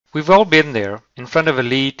We've all been there, in front of a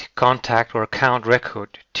lead, contact, or account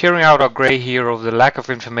record, tearing out our gray hair over the lack of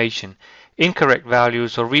information, incorrect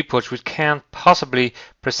values, or reports which can't possibly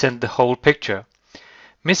present the whole picture.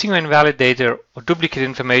 Missing or invalid data or duplicate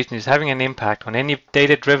information is having an impact on any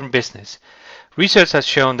data-driven business. Research has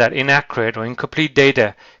shown that inaccurate or incomplete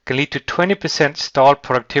data can lead to 20% stalled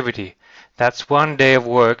productivity. That's 1 day of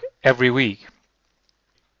work every week.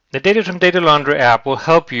 The DataTrim Data Laundry app will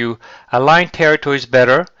help you align territories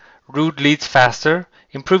better, route leads faster,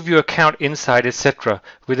 improve your account insight, etc.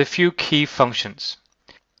 with a few key functions.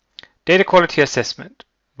 Data quality assessment.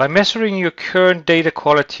 By measuring your current data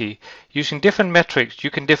quality using different metrics, you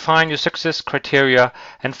can define your success criteria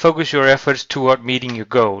and focus your efforts toward meeting your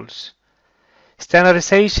goals.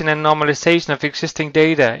 Standardization and normalization of existing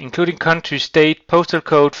data, including country, state, postal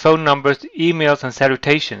code, phone numbers, emails, and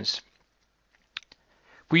salutations.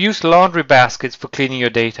 We use laundry baskets for cleaning your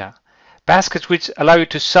data. Baskets which allow you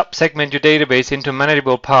to sub-segment your database into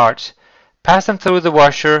manageable parts, pass them through the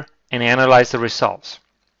washer, and analyze the results.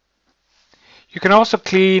 You can also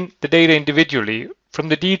clean the data individually from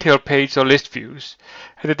the detail page or list views,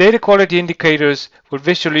 and the data quality indicators will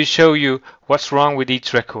visually show you what's wrong with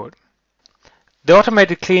each record. The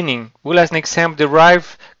automated cleaning will, as an example,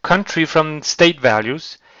 derive country from state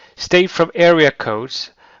values, state from area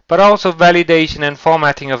codes, but also validation and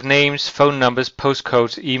formatting of names, phone numbers,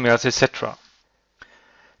 postcodes, emails, etc.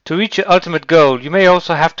 To reach your ultimate goal, you may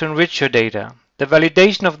also have to enrich your data. The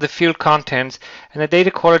validation of the field contents and the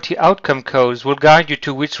data quality outcome codes will guide you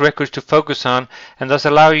to which records to focus on and thus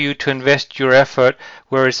allow you to invest your effort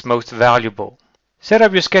where it's most valuable. Set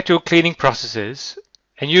up your scheduled cleaning processes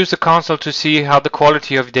and use the console to see how the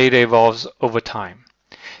quality of data evolves over time.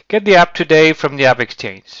 Get the app today from the App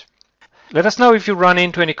Exchange. Let us know if you run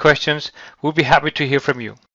into any questions. We'll be happy to hear from you.